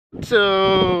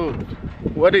So,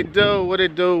 what it do?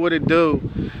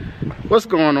 What's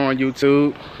going on,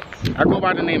 YouTube? I go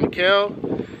by the name of Kel,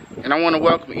 and I want to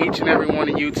welcome each and every one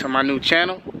of you to my new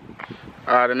channel.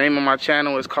 The name of my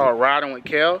channel is called Riding with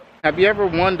Kel. Have you ever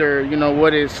wondered,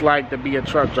 what it's like to be a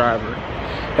truck driver?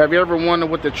 Have you ever wondered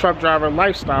what the truck driver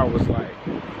lifestyle was like?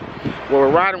 Well,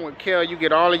 with Riding with Kel, you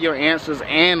get all of your answers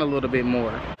and a little bit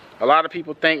more. A lot of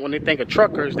people think, when they think of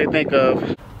truckers, they think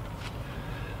of...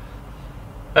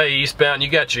 Hey, eastbound, you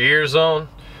got your ears on?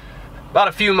 About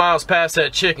a few miles past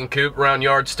that chicken coop around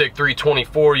yardstick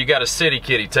 324, you got a city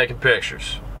kitty taking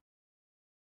pictures.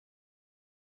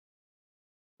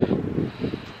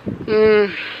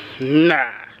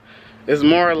 Nah. It's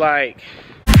more like...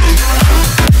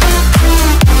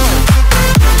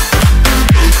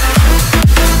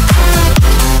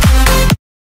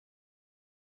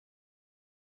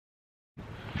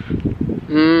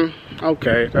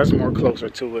 okay, that's more closer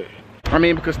to it. I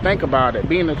mean, because think about it,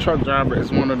 being a truck driver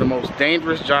is one of the most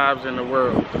dangerous jobs in the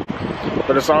world,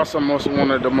 but it's also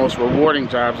one of the most rewarding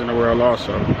jobs in the world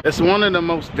also. It's one of the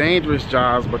most dangerous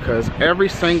jobs because every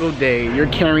single day you're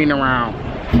carrying around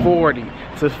 40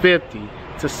 to 50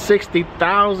 to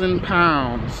 60,000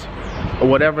 pounds or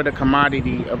whatever the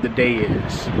commodity of the day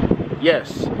is.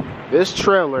 Yes, this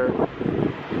trailer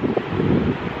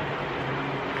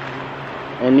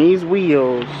and these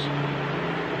wheels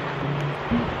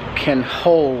can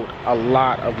hold a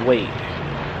lot of weight,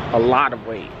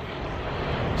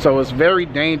 so it's very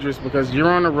dangerous because you're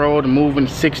on the road moving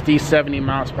 60, 70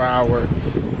 miles per hour,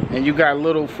 and you got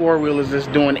little four-wheelers that's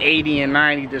doing 80 and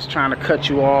 90 just trying to cut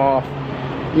you off,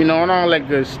 and all that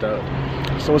good stuff.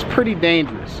 So it's pretty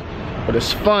dangerous, but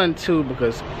it's fun too,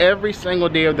 because every single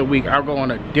day of the week I go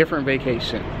on a different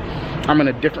vacation. I'm in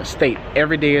a different state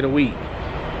every day of the week,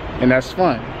 and that's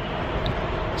fun.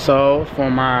 So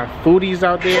for my foodies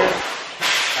out there,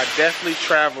 I definitely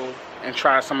travel and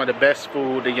try some of the best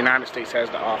food the United States has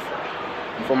to offer.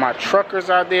 For my truckers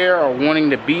out there or wanting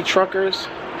to be truckers,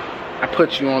 I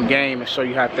put you on game and show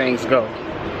you how things go.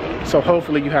 So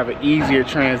hopefully you have an easier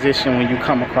transition when you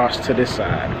come across to this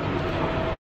side.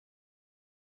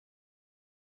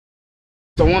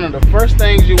 So one of the first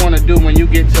things you want to do when you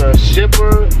get to a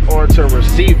shipper or to a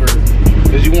receiver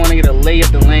is you want to get a lay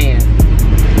of the land.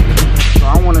 So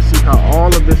I want to see how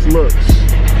all of this looks.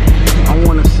 I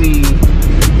want to see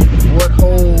what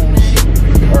holes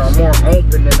are more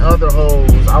open than other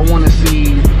holes. I want to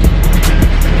see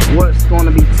what's going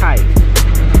to be tight.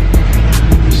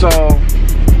 So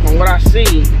from what I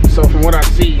see,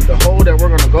 the hole that we're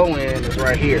going to go in is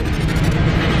right here.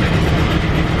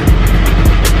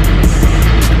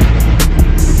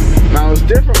 Now there's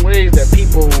different ways that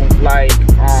people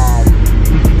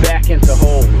back into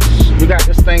holes. You got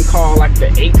this thing called like the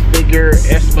 8-figure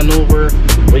S maneuver,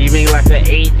 where you make like the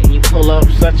 8 and you pull up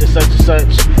such and such and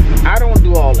such. I don't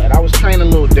do all that. I was trained a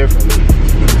little differently.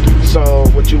 So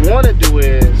what you want to do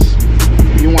is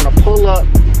you want to pull up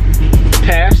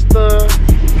past the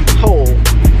hole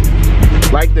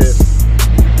like this.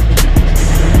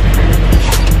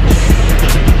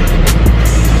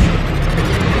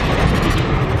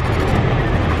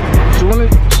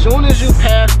 Soon as you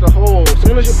pass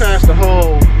the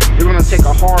hole, you're gonna take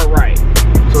a hard right.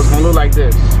 So it's gonna look like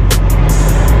this.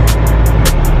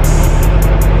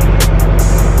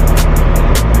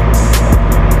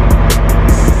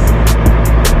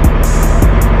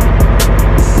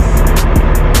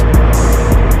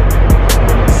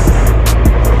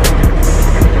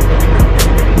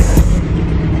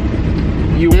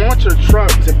 You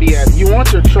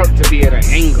want your truck to be at an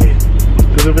angle,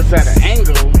 because if it's at an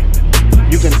angle,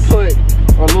 you can put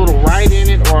a little right in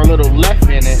it or a little left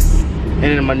in it, and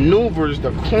it maneuvers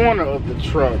the corner of the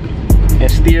truck and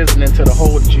steers it into the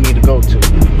hole that you need to go to.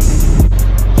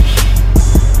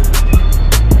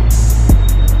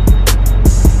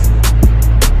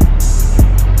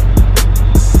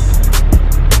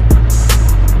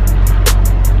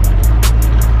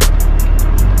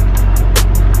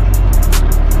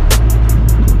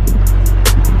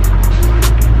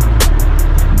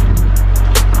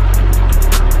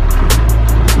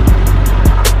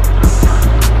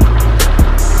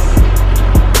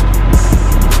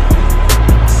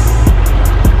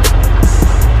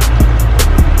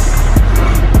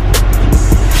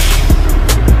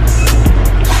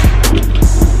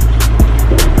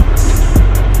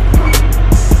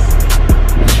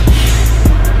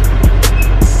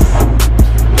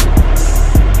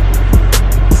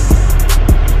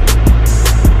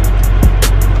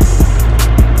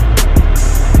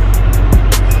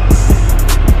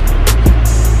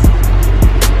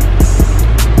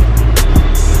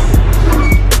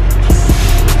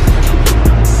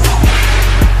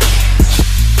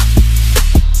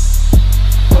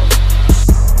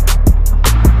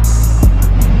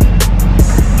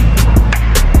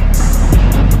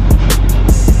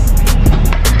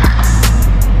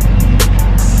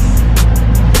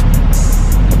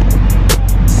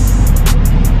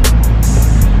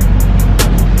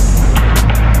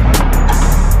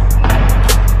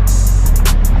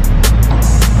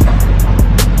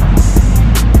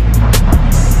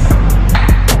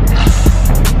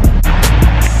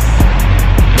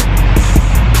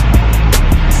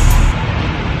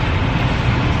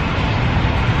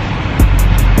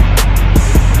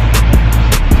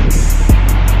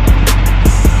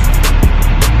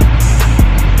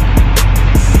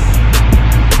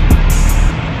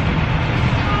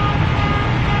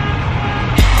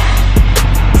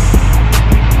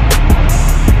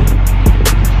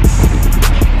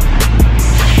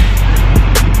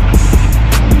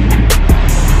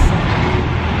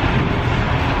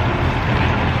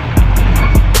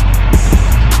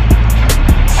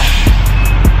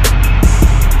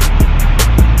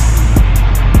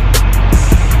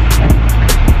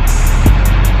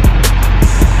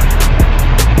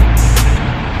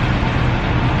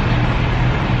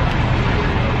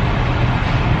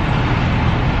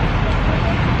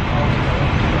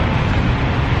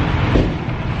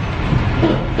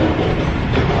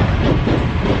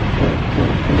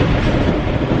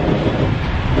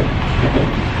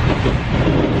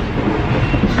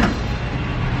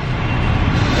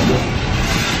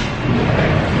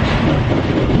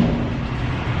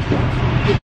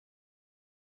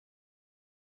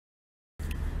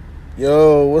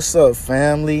 Yo, what's up,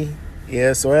 family?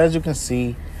 Yeah, so as you can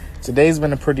see, today's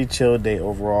been a pretty chill day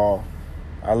overall.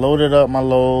 I loaded up my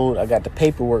load, I got the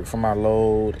paperwork for my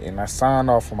load, and I signed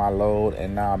off for my load,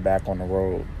 and now I'm back on the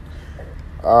road.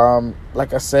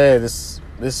 Like I said,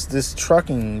 this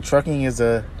trucking is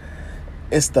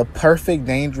it's the perfect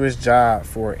dangerous job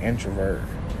for an introvert.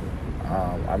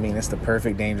 I mean, it's the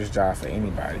perfect dangerous job for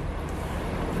anybody.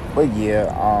 But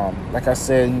yeah, like I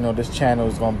said, you know, this channel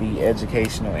is going to be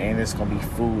educational and it's going to be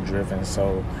food driven.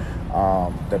 So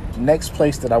the next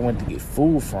place that I went to get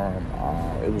food from,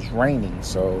 it was raining.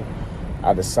 So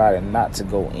I decided not to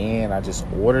go in. I just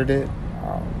ordered it.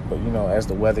 But, you know, as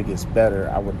the weather gets better,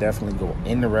 I would definitely go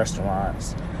in the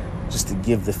restaurants just to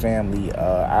give the family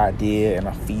an idea and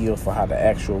a feel for how the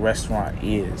actual restaurant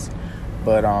is.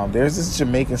 But there's this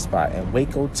Jamaican spot in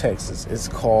Waco, Texas. It's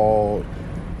called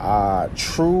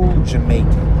True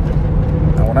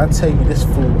Jamaican. Now when I tell you this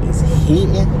food is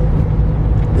hitting,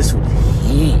 this food is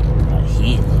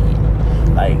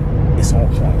hitting, like it's on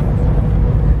point.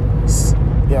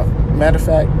 Yeah, matter of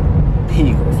fact, here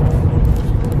you go.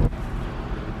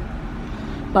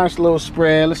 Nice little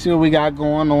spread. Let's see what we got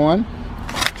going on.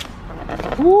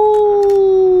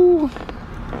 Woo!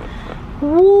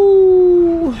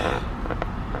 Woo!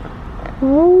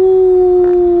 Woo!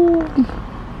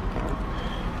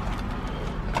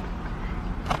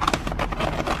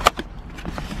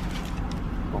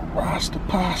 Rasta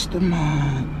pasta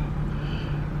man.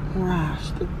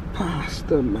 Rasta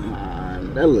pasta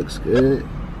man. That looks good.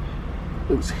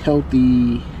 Looks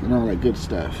healthy and all that good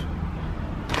stuff.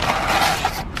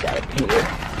 Got it here.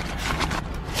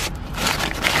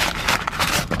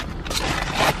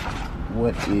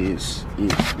 What is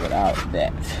it without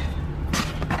that?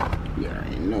 You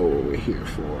already know what we're here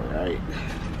for, right?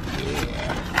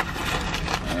 Yeah.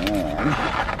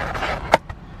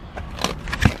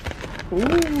 Ooh.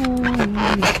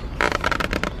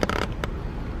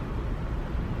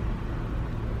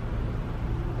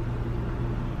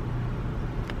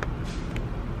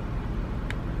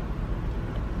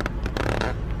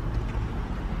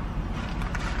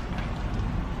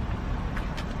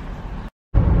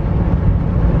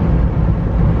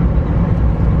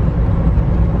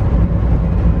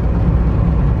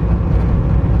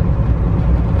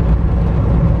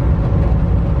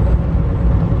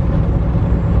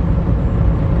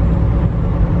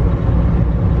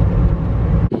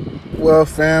 Well,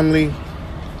 family,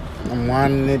 I'm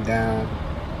winding it down.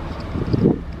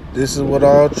 This is what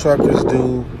all truckers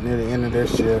do near the end of their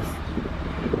shift.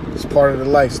 It's part of the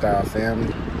lifestyle,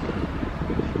 family.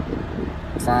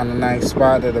 Find a nice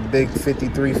spot that a big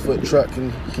 53-foot truck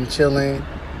can chill in.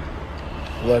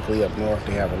 Luckily up north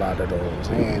they have a lot of those,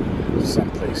 and some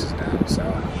places down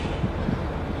south.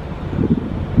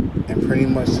 And pretty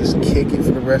much just kick it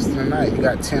for the rest of the night. You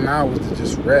got 10 hours to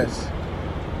just rest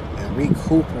and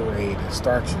recuperate and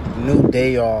start your new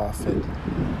day off and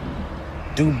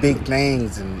do big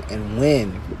things and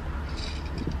win.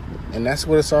 And that's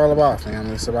what it's all about,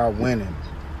 family. It's about winning.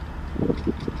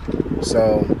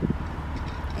 So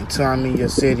until I'm in your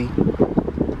city,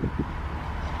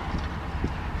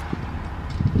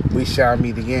 we shall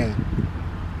meet again.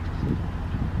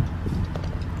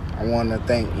 I want to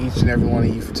thank each and every one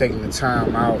of you for taking the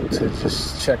time out to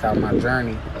just check out my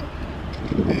journey.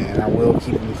 And I will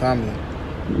keep them coming.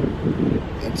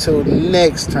 Until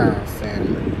next time,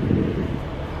 family,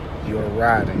 you're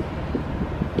riding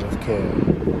with care.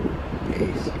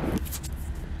 Peace.